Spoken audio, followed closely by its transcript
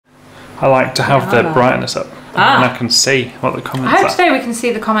I like to have the brightness up. And I can see what the comments are. I hope today we can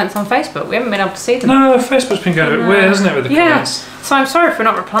see the comments on Facebook. We haven't been able to see them. No, Facebook's been going a bit weird, hasn't it, with the comments? So I'm sorry for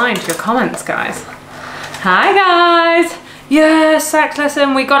not replying to your comments, guys. Hi, guys. Yes, sax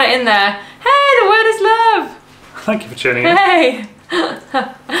lesson. We got it in there. Hey, the word is love. Thank you for tuning in. Hey.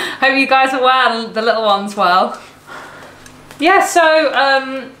 Hope you guys are well, the little ones well. Yeah, so,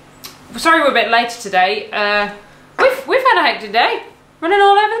 sorry we're a bit later today. We've had a hectic day. Running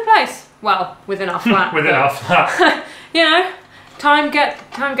all over the place. Well, within our flat. Within our flat. You know, time gets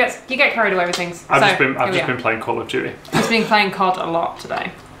you get carried away with things. I've just been playing Call of Duty. I've been playing COD a lot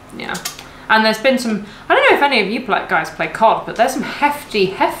today. Yeah, and there's been some. I don't know if any of you guys play COD, but there's some hefty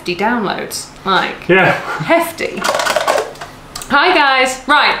downloads. Like hefty. Hi guys.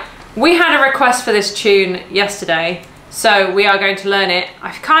 Right, we had a request for this tune yesterday, so we are going to learn it.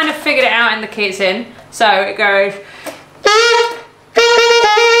 I've kind of figured it out in the key it's in. So it goes.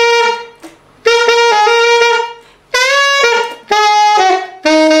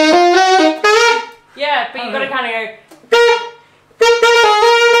 But you've got to kind of go.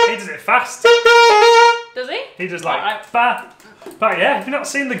 He does it fast. Does he? He does like ba. But yeah, have you not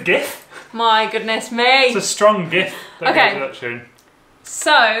seen the GIF? My goodness me. It's a strong GIF that goes with that tune.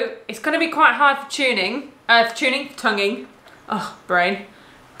 So it's going to be quite hard for tuning, tonguing. Oh, brain.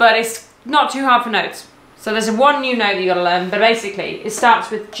 But it's not too hard for notes. So there's one new note that you got to learn. But basically, it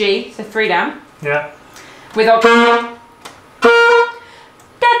starts with G, so 3 down. Yeah. With octave.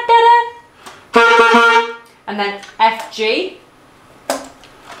 And then F, G. That's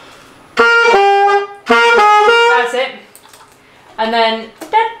it. And then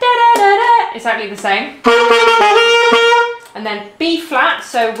exactly the same. And then B flat,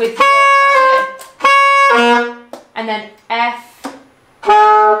 so with and then F.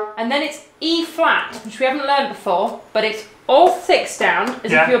 And then it's E flat, which we haven't learned before, but it's all 6 down,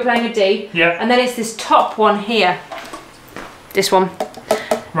 as if you were playing a D. Yeah. And then it's this top one here. This one.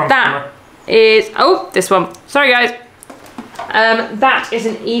 Wrong that camera. Is this one. Sorry guys. That is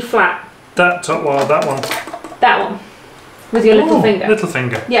an E flat. That top one, that one. That one. With your little finger. Little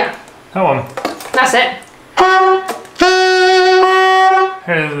finger. Yeah. That one. That's it.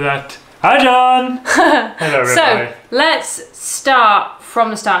 Here's that. Hi John! Hello everybody. So let's start from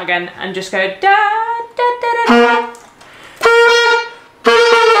the start again and just go da da da da da.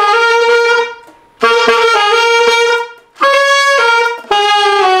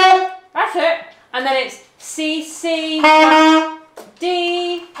 That's it. And then it's C, C,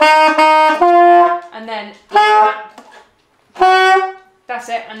 D, and then that's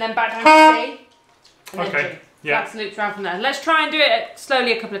it, and then back down to C. And then Okay, G. yeah. That's loops around from there. Let's try and do it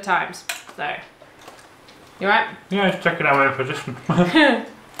slowly a couple of times. So, you right? Yeah, just checking out my position. Yeah,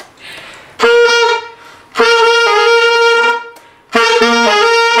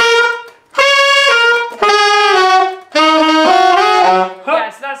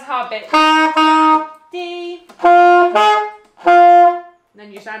 so that's a hard bit. D. Then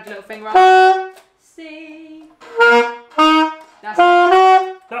you just add your little finger on. C. That's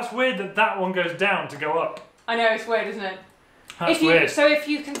it. That's weird that one goes down to go up. I know, it's weird, isn't it? That's weird. So if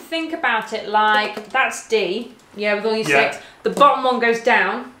you can think about it like, that's D, yeah, with all your 6. The bottom one goes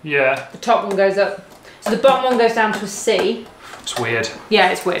down. Yeah. The top one goes up. So the bottom one goes down to a C. It's weird.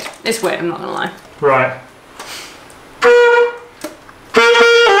 Yeah, it's weird. It's weird, I'm not gonna lie. Right.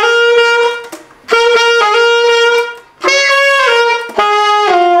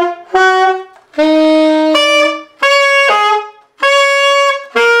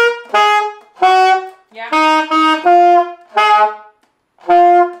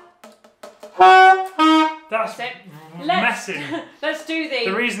 Let's do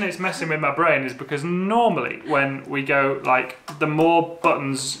the reason it's messing with my brain is because normally when we go, like, the more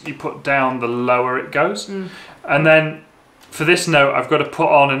buttons you put down, the lower it goes. And then for this note, I've got to put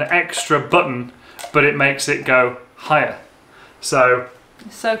on an extra button, but it makes it go higher. So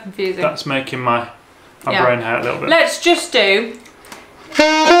it's so confusing. That's making my brain hurt a little bit. Let's just do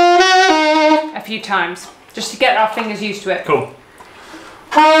a few times, just to get our fingers used to it. Cool.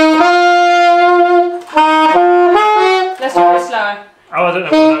 Let's do it slower. Oh, I don't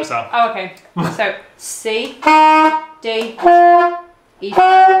know what the notes are. Oh, okay. So C, D, E, C.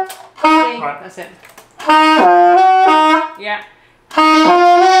 Right. That's it. Yeah.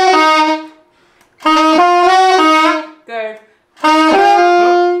 Go.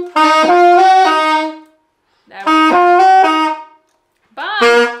 There we go.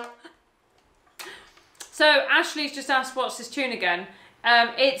 Bye. So Ashley's just asked, what's this tune again?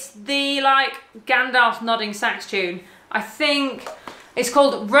 It's the, like, Gandalf nodding sax tune. I think it's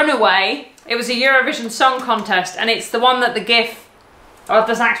called Runaway. It was a Eurovision Song Contest, and it's the one that the GIF What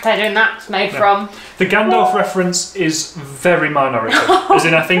the sax player doing that's made from. The Gandalf reference is very minority. As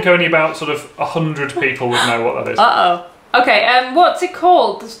in, I think only about sort of 100 people would know what that is. Okay, what's it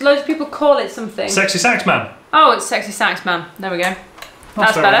called? There's loads of people call it something. Sexy Sax Man. Oh, it's Sexy Sax Man. There we go. That's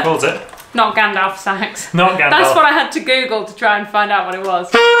what better. everyone calls it. Not Gandalf sax. Not Gandalf. That's what I had to Google to try and find out what it was.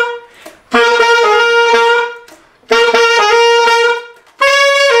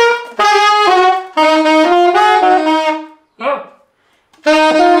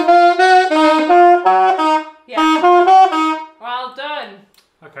 Yeah. Well done.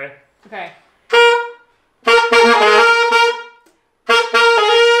 Okay. Okay.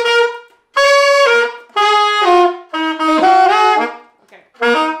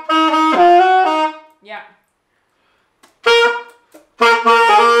 Yeah.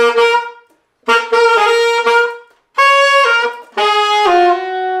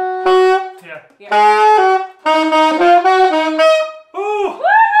 Ooh!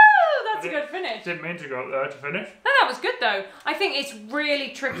 That's a good finish. Didn't mean to go up there to finish. No, that was good though. I think it's really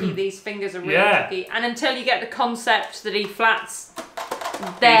tricky. These fingers are really tricky, and until you get the concept that E flat's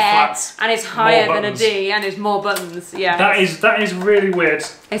there and is higher than a D and is more buttons. Yeah. That is really weird.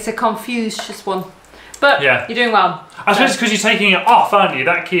 It's a Confucius one, but you're doing well. I suppose it's because you're taking it off, aren't you?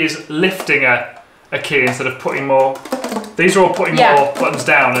 That key is lifting a key instead of putting more. These are all putting more buttons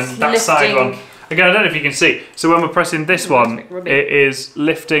down, and that side one. Again, I don't know if you can see. So when we're pressing this one, it is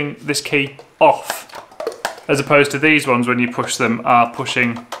lifting this key off, as opposed to these ones when you push them are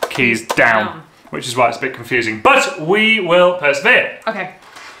pushing keys down, which is why it's a bit confusing. But we will persevere. Okay.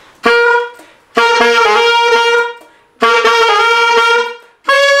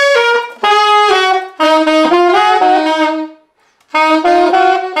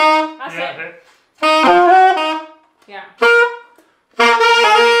 That's it. Yeah.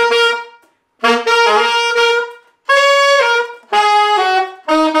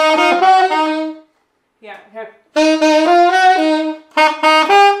 Yeah, okay.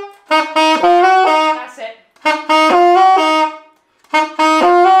 That's it.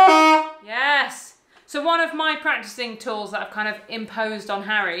 Yes. So one of my practicing tools that I've kind of imposed on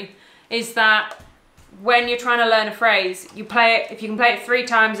Harry is that when you're trying to learn a phrase, you play it, if you can play it 3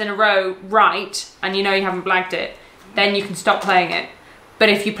 times in a row right, and you know you haven't blagged it, then you can stop playing it. But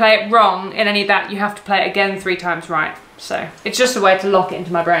if you play it wrong in any of that, you have to play it again 3 times right. So it's just a way to lock it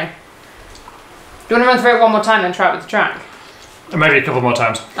into my brain. Do you want to run through it one more time and try it with the track? Maybe a couple more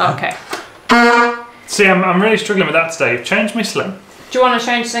times. Oh, okay. See, I'm really struggling with that today. You've changed my sling. Do you want to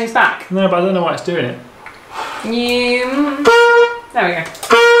change things back? No, but I don't know why it's doing it. There we go.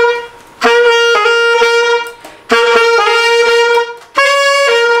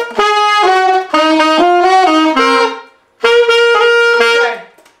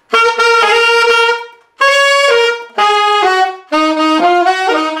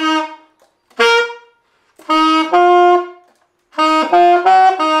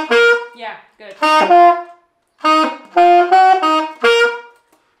 Yeah, good.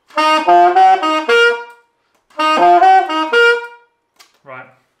 Right.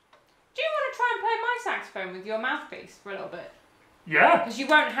 Do you want to try and play my saxophone with your mouthpiece for a little bit? Yeah. Because you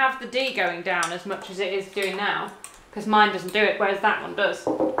won't have the D going down as much as it is doing now. Because mine doesn't do it, whereas that one does.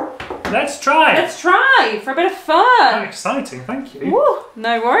 Let's try. Let's try for a bit of fun. Oh, exciting, thank you. Woo,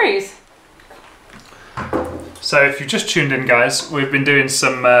 no worries. So if you've just tuned in, guys, we've been doing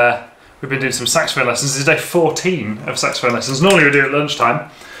some saxophone lessons. This is day 14 of saxophone lessons. Normally we do it at lunchtime.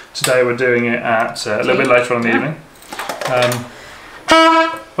 Today we're doing it at a little bit later on in the evening.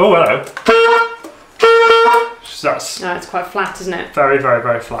 Oh, hello. No, it's quite flat, isn't it? Very, very,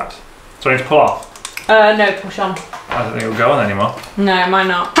 very flat. So I need to pull off. No, push on. I don't think it'll go on anymore. No, it might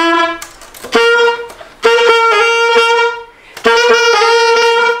not.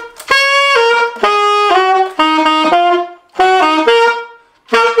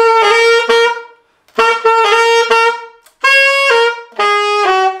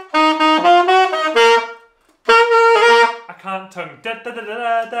 I can't tongue. Da, da, da,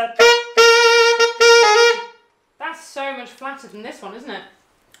 da, da. That's so much flatter than this one, isn't it?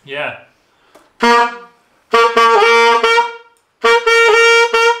 Yeah.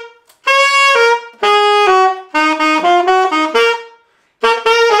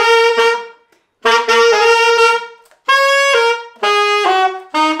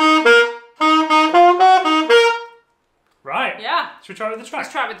 Right. Yeah. Should we try with the track?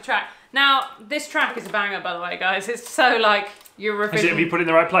 Let's try it with the track. Now, this track is a banger, by the way, guys. It's so like your revision. Have you put it in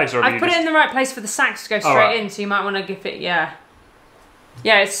the right place, or I've put it in the right place for the sax to go straight in, so you might want to give it, yeah.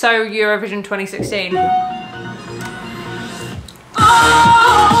 Yeah, it's so Eurovision 2016.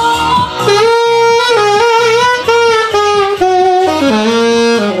 Oh!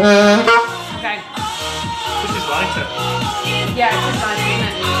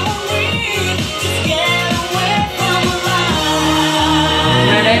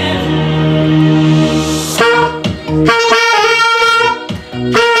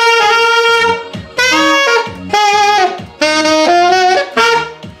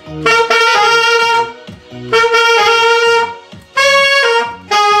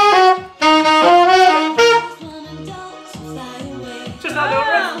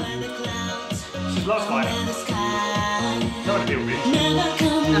 She's lost lighting. No one will be.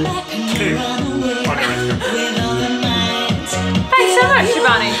 Two. Thanks so much,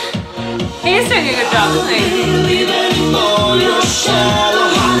 Shivani. He is doing a good job, isn't he?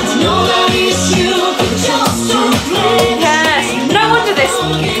 Yes. No wonder this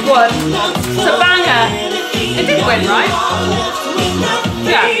won. It's a banger. It did win, right?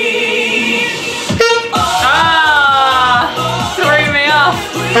 Yeah. Ah, threw me off.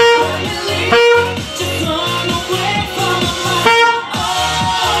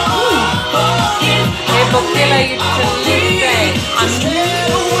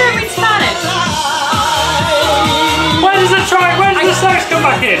 Where does the sax come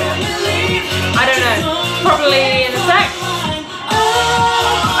back in? I don't know. Probably in a sec.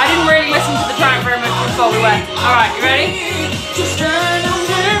 I didn't really listen to the track very much before we went. Alright, you ready?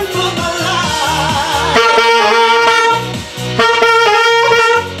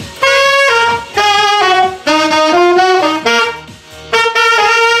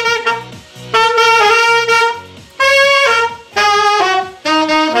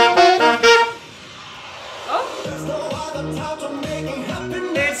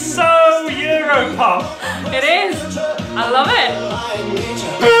 It is. I love it.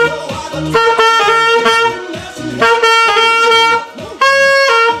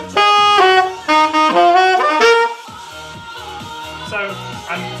 So,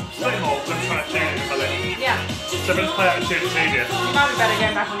 I'm splitting more because I'm trying to tune it a bit. Yeah. So if I just play out and tune it's easier. You might be better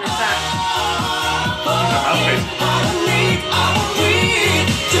going back on this sax.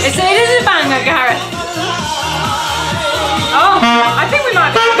 It is a banger, Gareth. Oh, I think we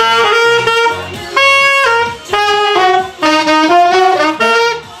might be.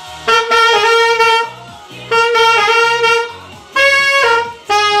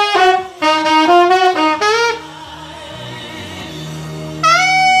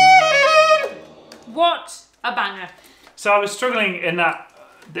 What a banger. So I was struggling in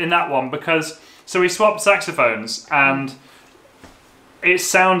that one because we swapped saxophones and it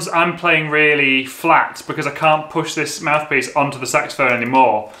sounds I'm playing really flat because I can't push this mouthpiece onto the saxophone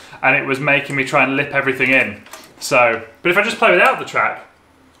anymore, and it was making me try and lip everything in. So, but if I just play without the track.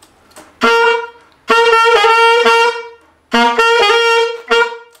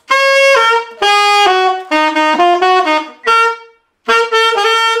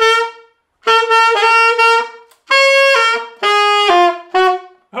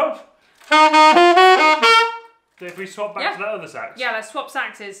 If we swap back to that other sax? Yeah, let's swap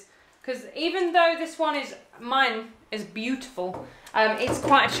saxes. Because even though this one is, mine is beautiful, it's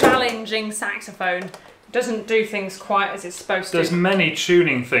quite a challenging saxophone. It doesn't do things quite as it's supposed to. There's many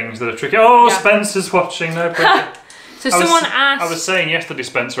tuning things that are tricky. Oh, yeah. Spencer's watching, no pressure. So someone asked... I was saying yesterday,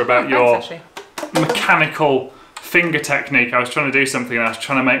 Spencer, about your mechanical finger technique. I was trying to do something and I was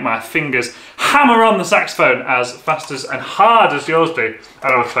trying to make my fingers hammer on the saxophone as fast as and hard as yours do,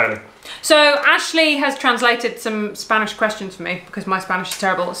 and I was failing. So Ashley has translated some Spanish questions for me because my Spanish is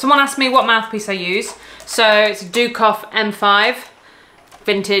terrible. Someone asked me what mouthpiece I use. So it's a Dukoff M5,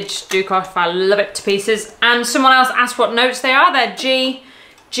 vintage Dukoff, I love it to pieces. And someone else asked what notes they are. They're G,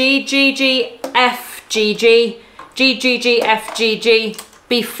 G, G, G, F, G, G, G, G, G, F, G, G,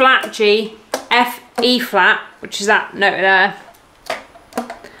 B flat G, F, E flat, which is that note there.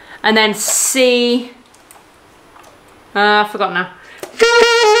 And then C, I forgot now.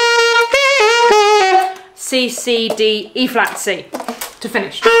 C, C, D, E flat, C to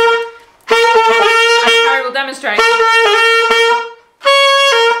finish. And Harry will demonstrate.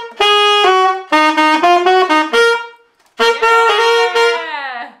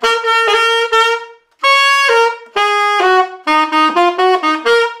 Yeah.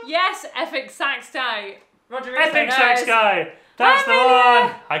 Yes, epic sax guy. Roger Epic sax guy. That's the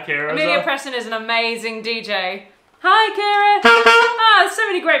one. Hi, Kira. Amelia Preston is an amazing DJ. Hi, Kira. Ah, there's so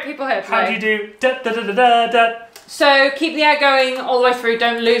many great people here today. How do you do da da da da da da? So keep the air going all the way through.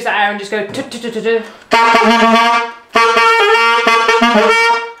 Don't lose that air and just go tu tu tu tu tu.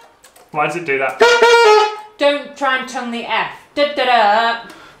 Why does it do that? Don't try and tongue the F. Da da da.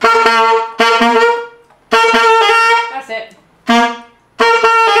 That's it.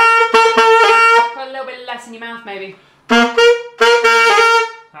 Put a little bit less in your mouth, maybe.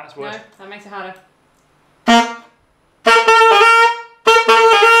 That's worse. No, that makes it harder.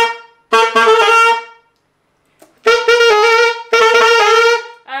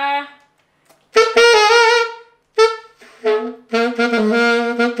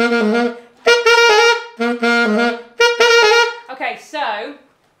 Okay, so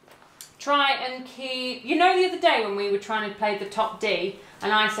try and keep... You know the other day when we were trying to play the top D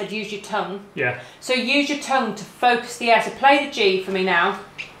and I said use your tongue? Yeah. So use your tongue to focus the air. So play the G for me now.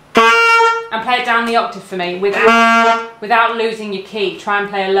 And play it down the octave for me without losing your key. Try and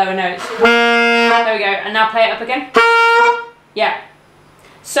play a lower note. There we go. And now play it up again. Yeah.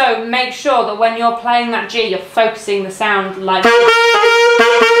 So make sure that when you're playing that G, you're focusing the sound like this.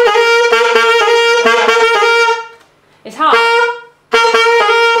 It's hard.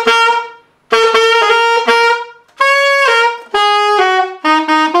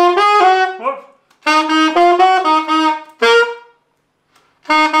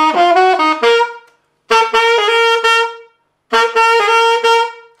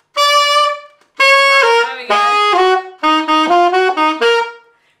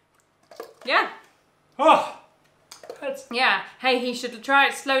 Yeah, hey, he should try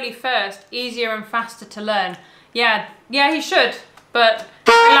it slowly first, easier and faster to learn. Yeah, he should, but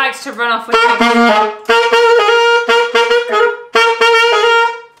he likes to run off with things.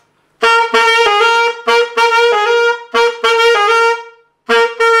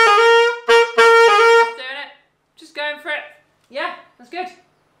 Doing it, just going for it. Yeah, that's good.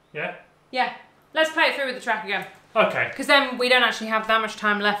 Yeah? Yeah, let's play it through with the track again. Okay. Because then we don't actually have that much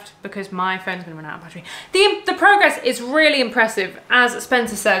time left because my phone's going to run out of battery. The progress is really impressive. As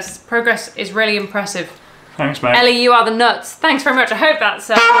Spencer says, progress is really impressive. Thanks, mate. Ellie, you are the nuts. Thanks very much. I hope that's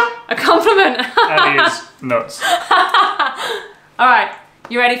a compliment. Ellie is nuts. Alright,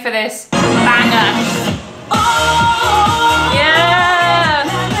 you ready for this? Banger. Yeah!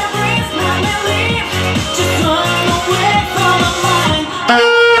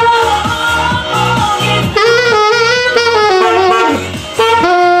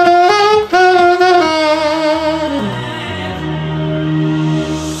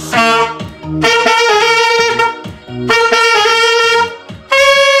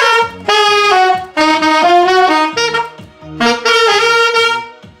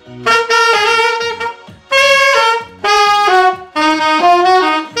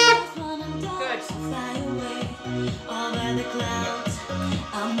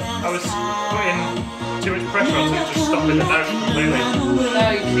 I was putting too much pressure on, so it's just stopping the note completely. No,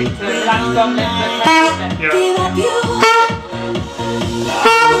 you need to latch on it. Yeah.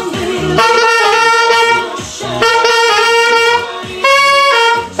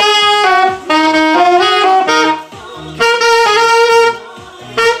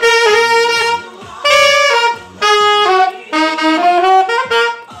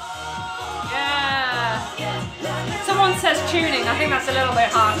 Someone says tuning. I think that's a little bit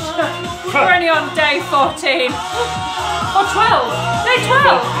harsh. We're only on day 14. Or 12. Day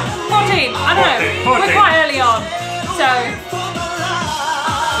 12. 14. I don't know. 14. We're quite early on. So,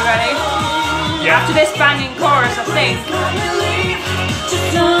 you ready? Yeah. After this banging chorus, I think.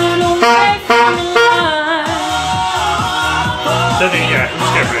 Yeah,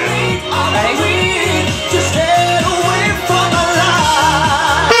 just go for it. Ready?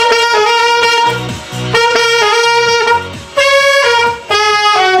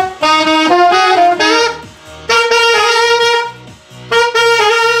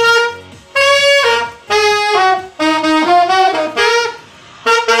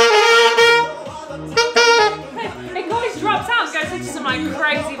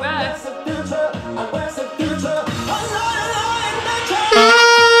 Crazy verse.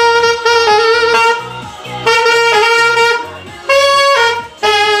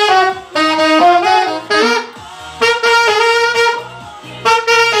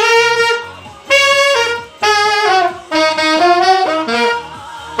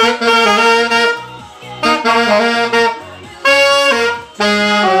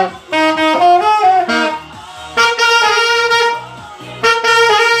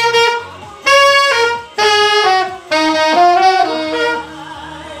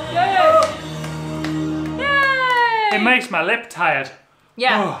 It makes my lip tired.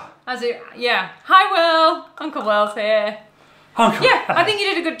 Yeah. Oh. Yeah. Hi, Will. Uncle Will's here. Uncle. Yeah, I think you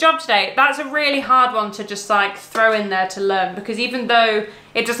did a good job today. That's a really hard one to just like throw in there to learn, because even though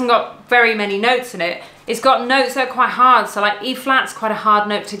it doesn't got very many notes in it, it's got notes that are quite hard. So like E flat's quite a hard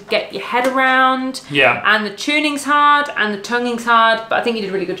note to get your head around. Yeah. And the tuning's hard and the tonguing's hard, but I think you did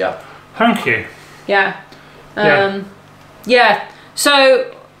a really good job. Thank you. Yeah. Yeah.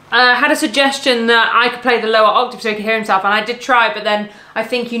 So I had a suggestion that I could play the lower octave so he could hear himself, and I did try, but then I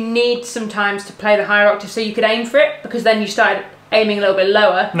think you need sometimes to play the higher octave so you could aim for it, because then you started aiming a little bit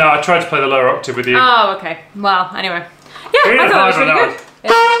lower. No, I tried to play the lower octave with you. Oh, okay. Well, anyway. Yeah, I thought it was really good.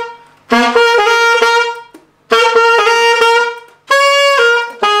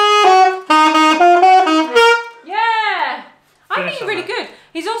 Yeah. I think you're really good.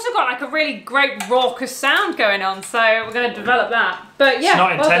 He's also got like a great raucous sound going on, so we're going to develop that. But yeah, it's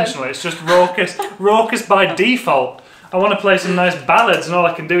not intentional. It's just raucous, raucous by default. I want to play some nice ballads, and all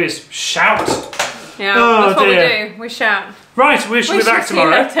I can do is shout. Yeah, that's what we do. We shout. Right, we should be back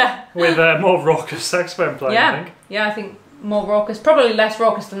tomorrow with more raucous saxophone playing. Yeah, I think. Yeah, I think more raucous. Probably less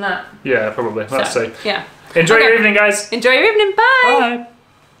raucous than that. Yeah, probably. Let's see. Yeah. Enjoy your evening, guys. Enjoy your evening. Bye. Bye.